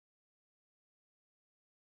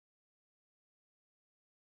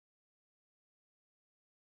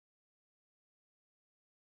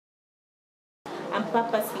I'm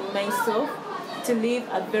purposing myself to live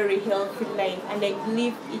a very healthy life, and I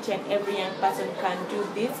believe each and every young person can do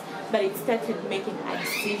this, but it starts with making a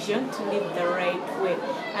decision to live the right way.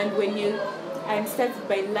 And starts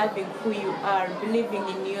by loving who you are, believing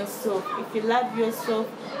in yourself. If you love yourself,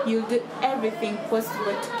 you'll do everything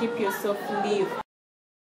possible to keep yourself live.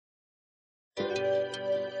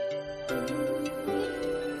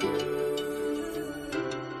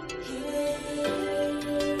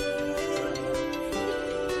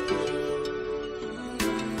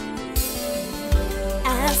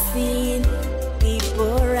 I've seen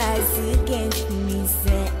people rise against me,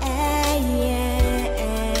 say,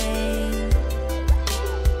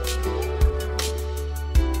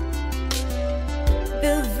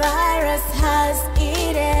 the virus has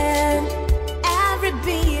eaten every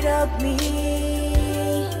bit of me.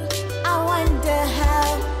 I wonder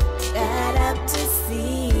how I got up to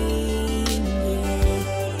see.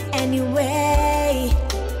 Anyway,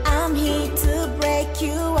 I'm here to break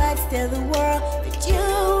you out, tell the world that you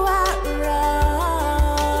are wrong.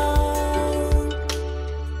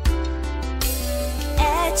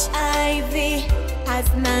 HIV has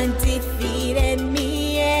not defeated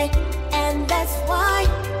me yet, and that's why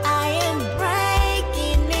I am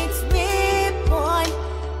breaking its weapon.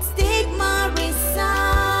 Stigma is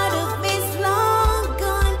out of its long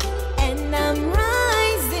gone, and I'm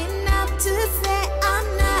rising up to say I'm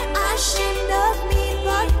not ashamed of me,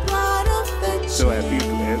 but proud of the change. So I appeal to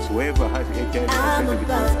us, whoever has HIV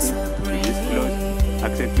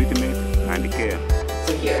accept treatment and care.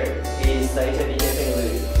 So here is the HIV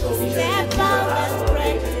testing. So we should use our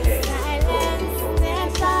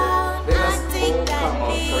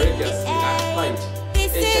courageously and fight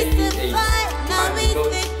HIV/AIDS and those people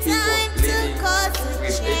living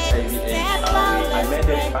with HIV/AIDS. I met a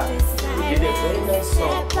man who did a very nice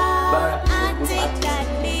song, Bara is a good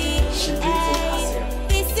artist. She lives in Asia.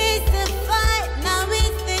 This is the fight, now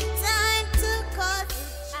is the time to cause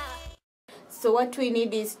it. So what we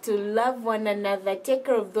need is to love one another, take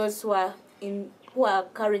care of those who are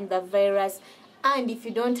carrying the virus, and if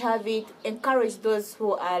you don't have it, encourage those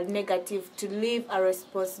who are negative to live a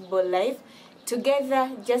responsible life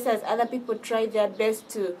together, just as other people try their best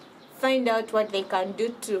to find out what they can do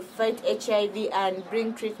to fight HIV and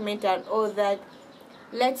bring treatment and all that.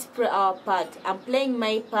 Let's play our part. I'm playing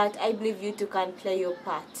my part. I believe you too can play your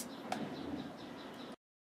part.